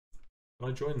Can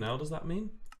I join now, does that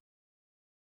mean?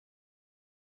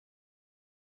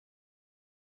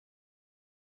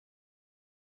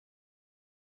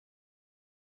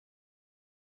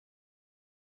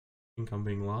 I think I'm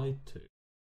being lied to.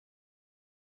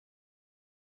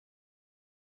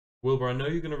 Wilbur, I know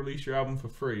you're going to release your album for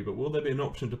free, but will there be an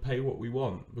option to pay what we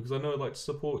want? Because I know I'd like to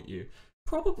support you.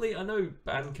 Probably, I know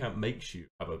Bandcamp makes you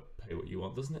have a pay what you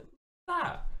want, doesn't it?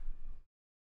 That.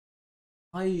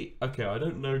 Okay, I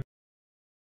don't know.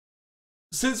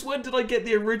 Since when did I get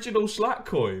the original Schlatt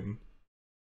coin?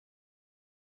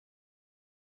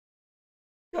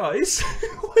 Guys,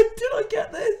 when did I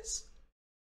get this?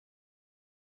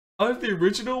 I have the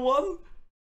original one?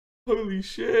 Holy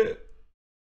shit.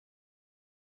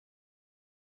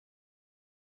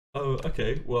 Oh,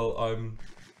 okay, well,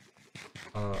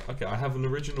 okay, I have an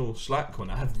original Schlatt coin.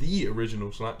 I have the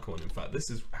original Schlatt coin, in fact. This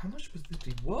is... How much would this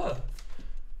be worth?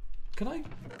 Can I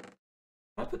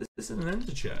put this in an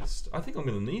ender chest? I think I'm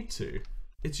going to need to.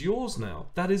 It's yours now.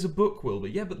 That is a book, Wilbur.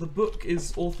 Yeah, but the book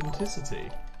is authenticity.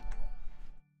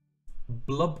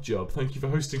 Blubjob, thank you for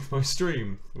hosting my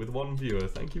stream with 1 viewer.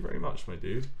 Thank you very much, my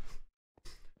dude.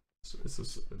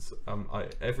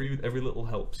 Every little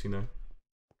helps, you know.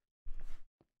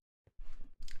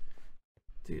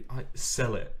 Dude,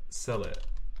 sell it.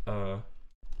 Much.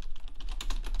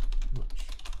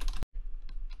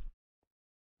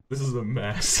 This is a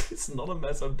mess. It's not a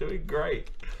mess. I'm doing great.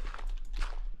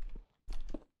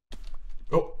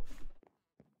 Oh.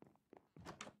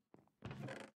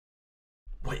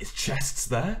 Wait, his chest's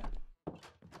there?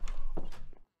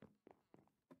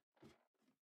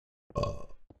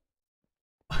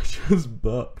 I just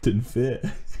burped in fear.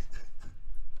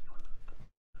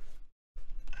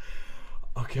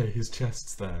 Okay, his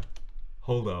chest's there.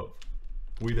 Hold up.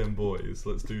 We them boys,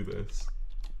 let's do this.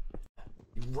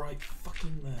 Right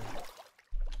fucking there.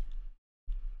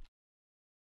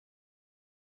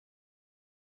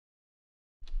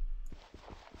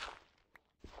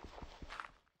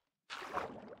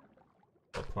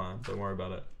 Got a plan, don't worry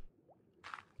about it.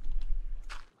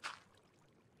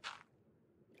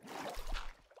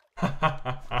 Ha ha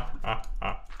ha ha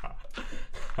ha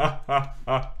ha ha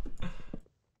ha.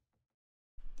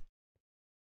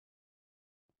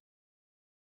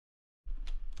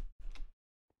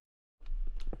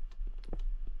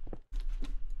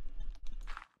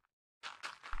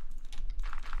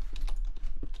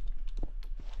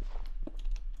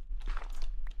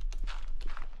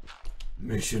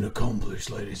 Mission accomplished,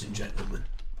 ladies and gentlemen.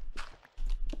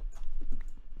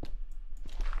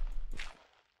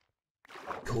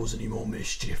 Cause any more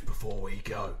mischief before we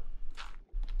go?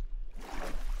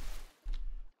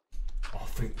 I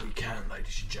think we can,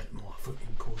 ladies and gentlemen. I think we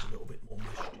can cause a little bit more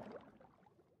mischief.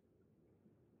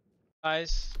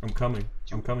 Guys, I'm coming.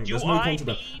 There's no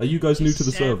content. Are you guys new to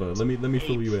the server? Let me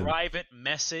fill you in. Private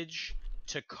message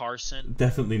to Carson.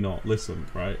 Definitely not. Listen,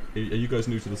 right? Are you guys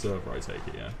new to the server? I take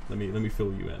it, yeah. Let me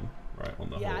fill you in, right? On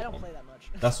the whole. Yeah, I don't play that much.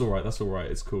 That's all right. That's all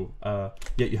right. It's cool. Yeah,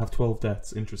 you have 12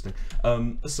 deaths. Interesting.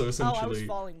 So essentially. Oh, I was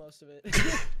following most of it.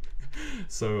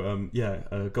 So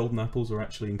yeah, golden apples are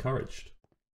actually encouraged.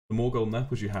 The more golden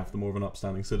apples you have, the more of an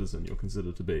upstanding citizen you're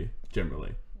considered to be,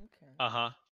 generally. Okay. Uh-huh.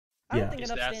 I don't Yeah. think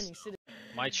an upstanding citizen.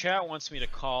 My chat wants me to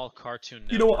call Cartoon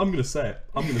Network. You know what? I'm gonna say it.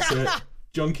 I'm gonna say it.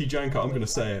 Junkie Janker. I'm gonna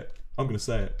say it. I'm gonna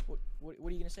say it. What are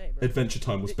you gonna say, bro? Adventure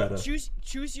Time was better.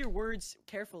 Choose your words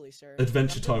carefully, sir.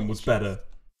 Adventure Time was better.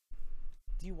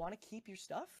 Do you want to keep your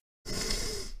stuff? Do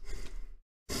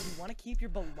you want to keep your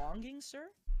belongings,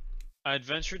 sir?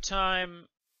 Adventure Time.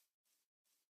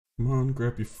 Come on,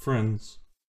 grab your friends.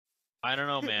 I don't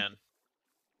know, man.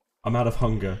 I'm out of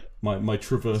hunger. My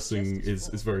traversing is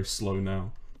very slow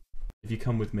now. If you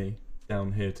come with me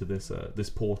down here to this this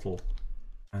portal,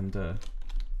 and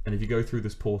if you go through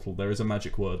this portal, there is a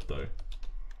magic word though.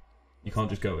 You can't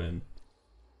just go in.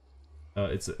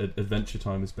 It's Adventure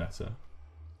Time is better.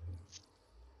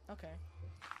 Okay.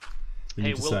 You Hey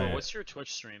need to Wilbur, say it. what's your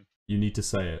Twitch stream? You need to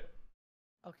say it.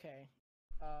 Okay.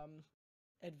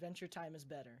 Adventure Time is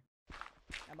better.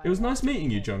 It was nice meeting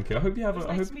you, Junkie. I hope you have a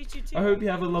I hope you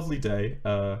have a lovely day.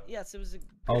 Yes, it was a great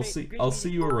I'll see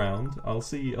meeting you around. I'll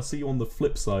see you on the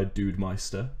flip side, Dude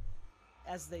Meister.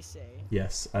 As they say.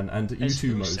 Yes, and you As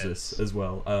too, who Moses, says? as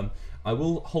well. I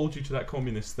will hold you to that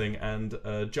communist thing, and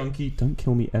Junkie, don't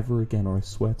kill me ever again, or I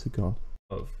swear to God.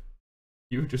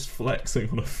 You were just flexing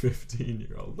on a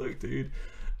 15-year-old. Look, dude,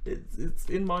 it's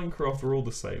in Minecraft. We're all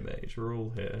the same age. We're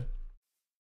all here.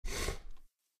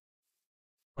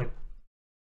 Like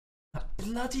that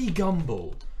bloody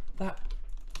Gumball, that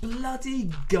bloody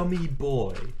gummy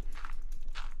boy.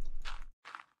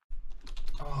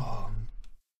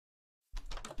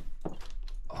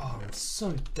 Oh I'm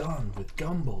so done with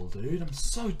Gumball, dude. I'm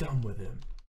so done with him.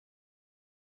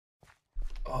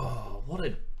 Oh, what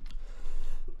a...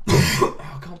 Oh,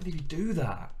 I can't believe you do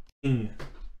that.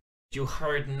 You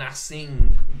heard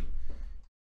nothing.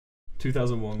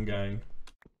 2001 gang.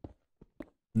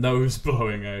 Nose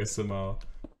blowing ASMR.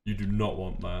 You do not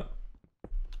want that.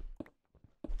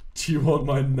 Do you want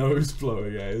my nose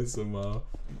blowing ASMR?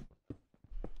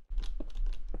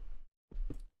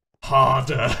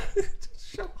 Harder.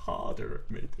 Shout harder at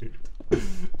me, dude.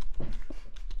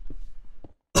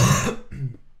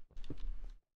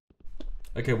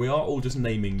 Okay, we are all just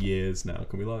naming years now.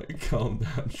 Can we like calm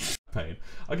down? Pain.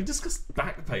 I can discuss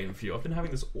back pain for you. I've been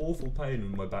having this awful pain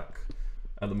in my back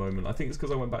at the moment. I think it's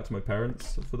because I went back to my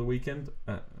parents for the weekend.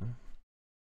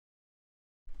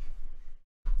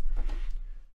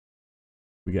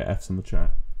 We get F's in the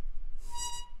chat.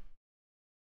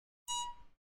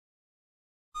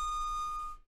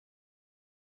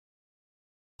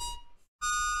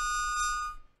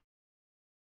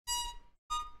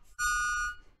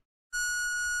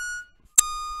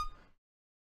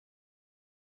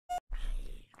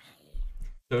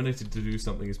 Donated to do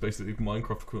something is basically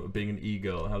Minecraft equivalent of being an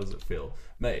e-girl. How does it feel?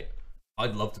 Mate,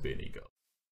 I'd love to be an e-girl.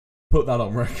 Put that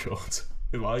on record.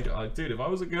 Dude, if I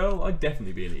was a girl, I'd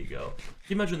definitely be an e-girl.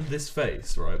 You imagine this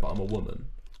face, right? But I'm a woman,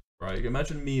 right?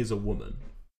 Imagine me as a woman,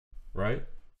 right?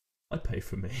 I'd pay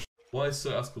for me. Why is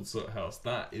Soot House called Soot House?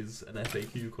 That is an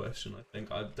FAQ question, I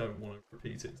think. I don't want to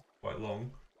repeat it. It's quite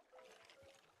long.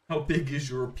 How big is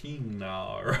your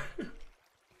penis?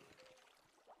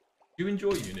 You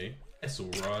enjoy uni? It's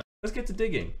alright. Let's get to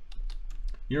digging.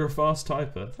 You're a fast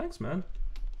typer. Thanks, man.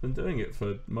 Been doing it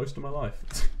for most of my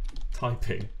life.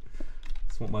 Typing.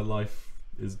 That's what my life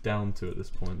is down to at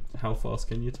this point. How fast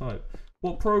can you type?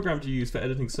 What program do you use for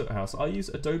editing Soot House? I use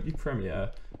Adobe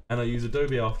Premiere, and I use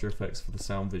Adobe After Effects for the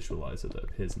sound visualizer that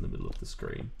appears in the middle of the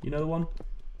screen. You know the one?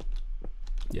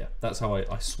 Yeah, that's how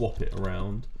I swap it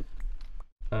around.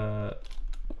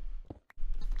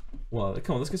 Well,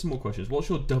 come on, let's get some more questions. What's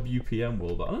your WPM,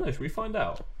 Wilbur? I don't know, should we find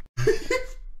out?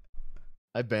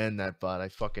 I banned that bot. I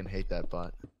fucking hate that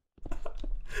bot.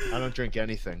 I don't drink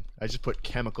anything. I just put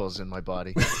chemicals in my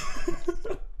body.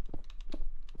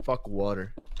 Fuck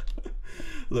water.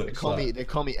 Look, they call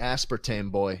me aspartame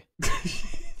boy.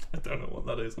 I don't know what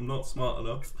that is. I'm not smart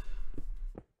enough.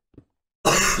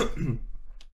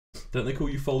 Don't they call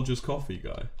you Folgers Coffee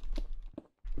guy?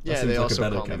 Yeah, they also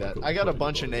call me that. I got a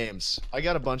bunch of names.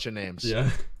 Yeah.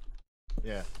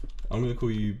 Yeah. I'm gonna call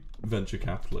you venture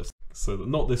capitalist. So that,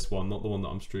 not this one, not the one that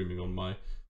I'm streaming on my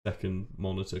second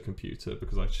monitor computer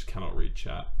because I just cannot read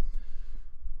chat.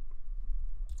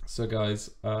 So guys,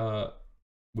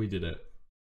 we did it.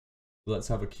 Let's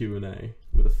have a Q&A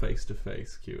with a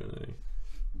face-to-face Q&A.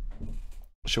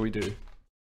 Shall we do?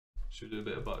 Should we do a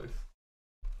bit of both?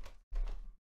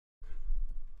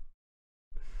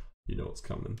 You know what's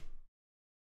coming.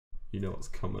 You know what's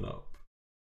coming up.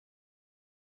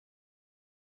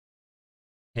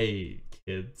 Hey,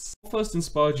 kids. What first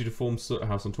inspired you to form Soot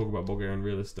House and talk about Bulgarian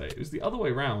real estate? It was the other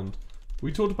way around.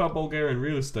 We talked about Bulgarian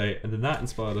real estate and then that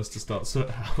inspired us to start Soot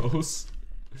House.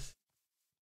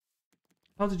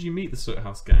 How did you meet the Soot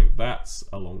House gang? That's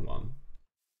a long one.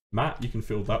 Matt, you can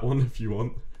fill that one if you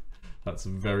want. That's a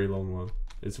very long one.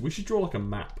 We should draw like a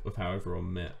map of how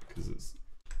everyone met because it's...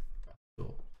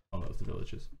 Oh, that was the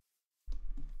villagers.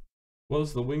 What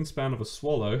is the wingspan of a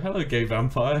swallow? Hello, gay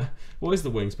vampire. What is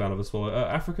the wingspan of a swallow?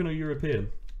 African or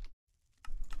European?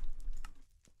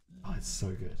 Oh, it's so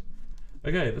good.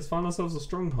 Okay, let's find ourselves a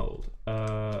stronghold.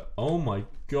 Oh my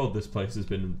god, this place has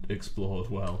been explored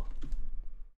well.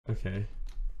 Okay.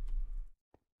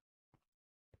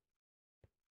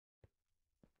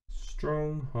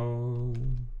 Stronghold.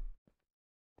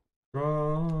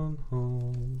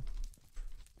 Stronghold.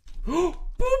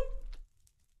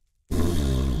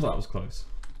 That was close.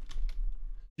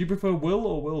 Do you prefer Will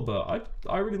or Wilbur?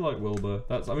 I really like Wilbur.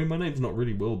 I mean, my name's not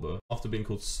really Wilbur. After being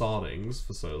called Sardings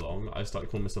for so long, I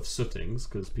started calling myself Sootings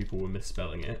because people were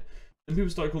misspelling it. And people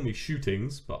started calling me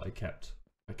Shootings, but I kept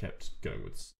going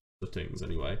with Sootings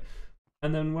anyway.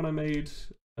 And then when I made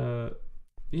and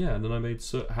then I made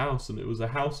Soot House, and it was a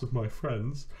house of my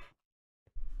friends.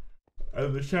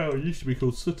 And the channel used to be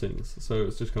called Sootings, so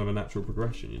it's just kind of a natural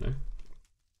progression, you know.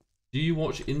 Do you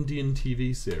watch Indian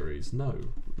TV series? No,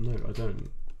 I don't.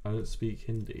 I don't speak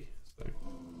Hindi, so.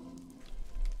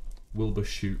 Wilbur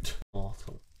Soot.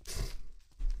 Mortal.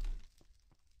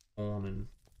 Born in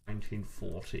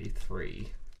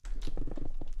 1943.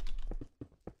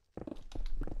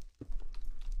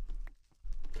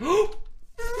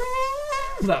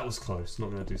 That was close.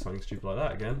 Not going to do something stupid like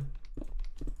that again.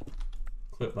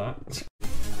 Clip that.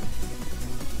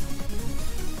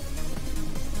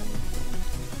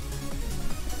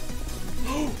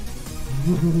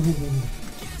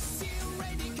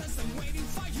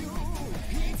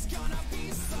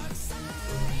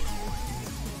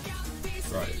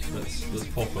 Right, let's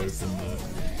pop open the...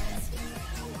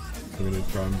 I'm gonna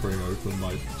try and bring open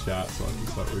my chat so I can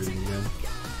start reading again.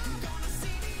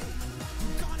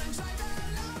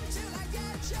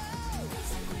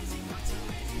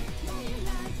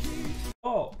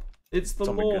 Oh, it's the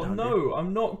Something law. good, No,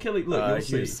 I'm not killing. Look, you'll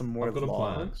see. Here's some more I've got a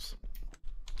plan. vlogs.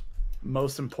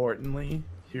 Most importantly,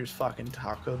 here's fucking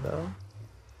Taco Bell.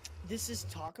 This is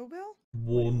Taco Bell?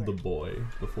 Warn Wait, the where? boy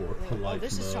before a polite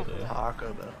this is murder.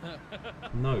 Taco Bell.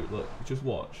 No, look, just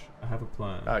watch. I have a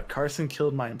plan. Carson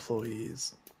killed my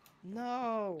employees.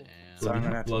 No. So When I'm you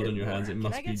gonna have have to blood get on your more. hands, it Can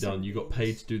must I be get some done. You got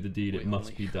paid to do the deed, it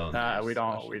must be done. Nah, we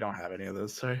don't have any of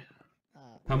those, sorry.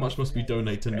 How much must we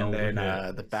donate to And Noel then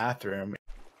here? the bathroom,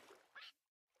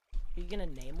 Are you gonna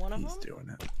name one of he's them? doing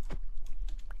it.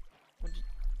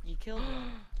 You killed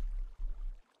one.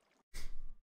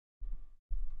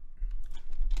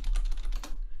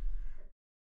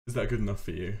 Is that good enough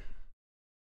for you?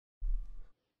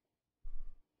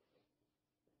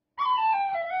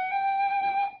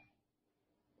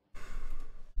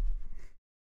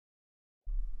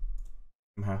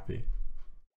 I'm happy.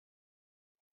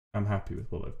 I'm happy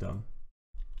with what I've done.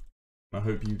 I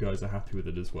hope you guys are happy with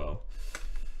it as well.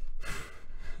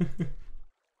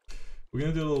 We're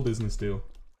gonna do a little business deal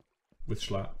with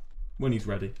Schlatt when he's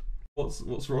ready.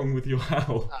 What's wrong with your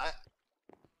howl?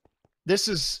 This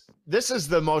is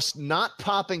the most not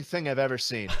popping thing I've ever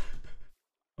seen. Oh.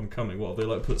 I'm coming. What, they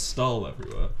like put style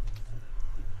everywhere?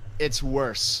 It's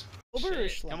worse. Wilbur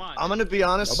Shit, Soot. come on. I'm gonna be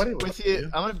honest Nobody with loves you. you.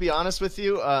 I'm gonna be honest with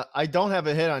you. I don't have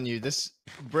a hit on you. This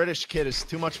British kid is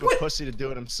too much of a pussy to do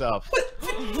it himself.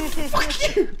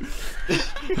 Fuck you!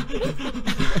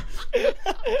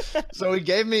 So he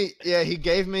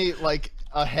gave me like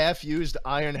a half-used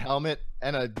iron helmet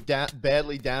and a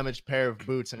badly damaged pair of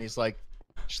boots, and he's like,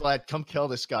 "Schlatt, come kill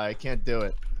this guy. I can't do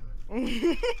it."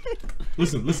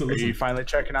 Listen. Are you finally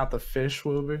checking out the fish,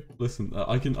 Wilbur? Listen,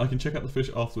 I can check out the fish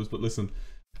afterwards, but listen.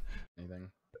 Anything?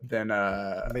 Then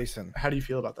Mason. how do you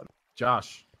feel about that?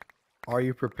 Josh. Are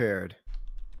you prepared?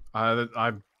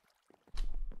 I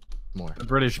More. the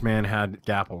British man had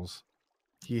gapples.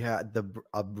 He had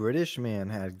a British man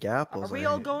had gapples. Are we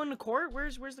all going to court?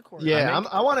 Where's the court? Yeah,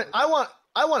 I want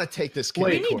to take this kid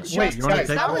Wait, to court. just- Wait, you want to guys,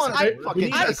 take that I this? want to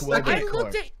fucking I, take Wilbur I to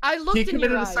court. looked He in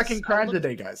committed your a eyes. second I crime looked-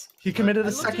 today, guys. He committed I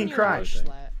a looked in second your crime. eyes,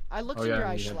 Schlatt. I looked Oh, in your yeah,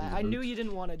 eyes, you had Schlatt. the I knew boots. you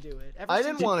didn't want to do it. Ever I since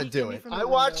didn't you want to peeked do at me it. from the I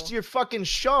watched window- your fucking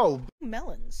show.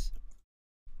 melons.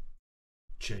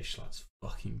 Jay Schlatt's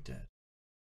fucking dead.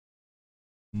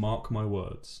 Mark my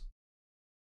words.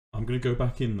 I'm gonna go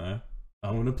back in there.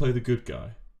 I'm gonna play the good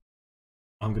guy.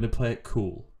 I'm gonna play it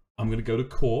cool. I'm gonna go to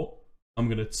court. I'm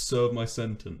gonna serve my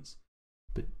sentence.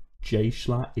 But Jay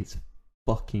Schlatt is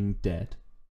fucking dead.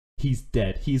 He's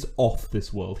dead. He's off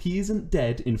this world. He isn't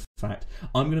dead, in fact.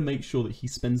 I'm gonna make sure that he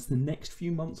spends the next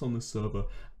few months on this server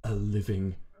a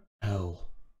living hell.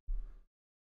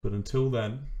 But until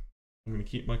then, I'm gonna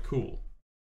keep my cool.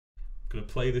 I'm gonna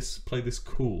play this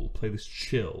cool, play this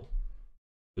chill.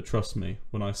 But trust me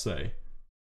when I say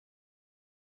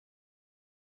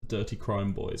the dirty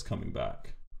crime boy is coming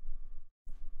back.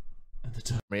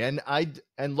 And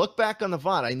And look back on the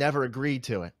VOD. I never agreed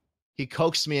to it. He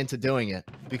coaxed me into doing it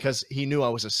because he knew I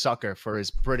was a sucker for his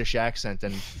British accent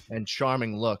and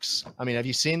charming looks. I mean, have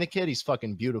you seen the kid? He's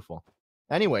fucking beautiful.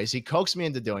 Anyways, he coaxed me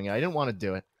into doing it. I didn't want to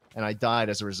do it, and I died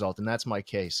as a result, and that's my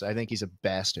case. I think he's a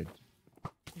bastard.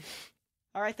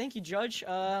 All right, thank you, Judge.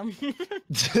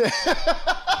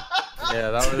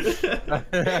 Yeah, that was.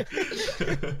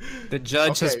 The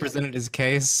judge has Okay. presented his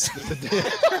case.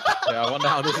 Yeah, I wonder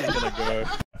how this is gonna go.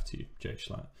 After you, Jay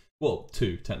Schlatt. Well,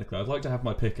 2, technically. I'd like to have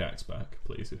my pickaxe back,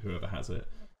 please, if whoever has it.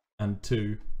 And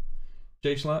 2,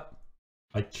 Jay Schlatt,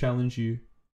 I challenge you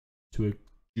to a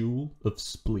duel of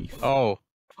spleef. Oh.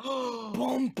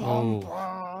 Boom, boom, boom.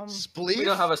 Spleef? We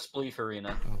don't have a spleef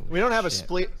arena. We don't have a Shit.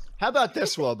 spleef. How about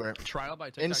this, Wilbur? Trial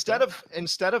by Instead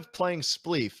of playing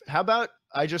spleef, how about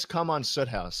I just come on Soot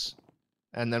House,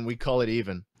 and then we call it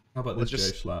even. How about We'll this,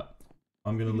 just- Jay Schlatt?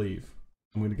 I'm gonna leave.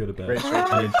 I'm gonna go to bed.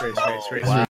 Straight. Wow.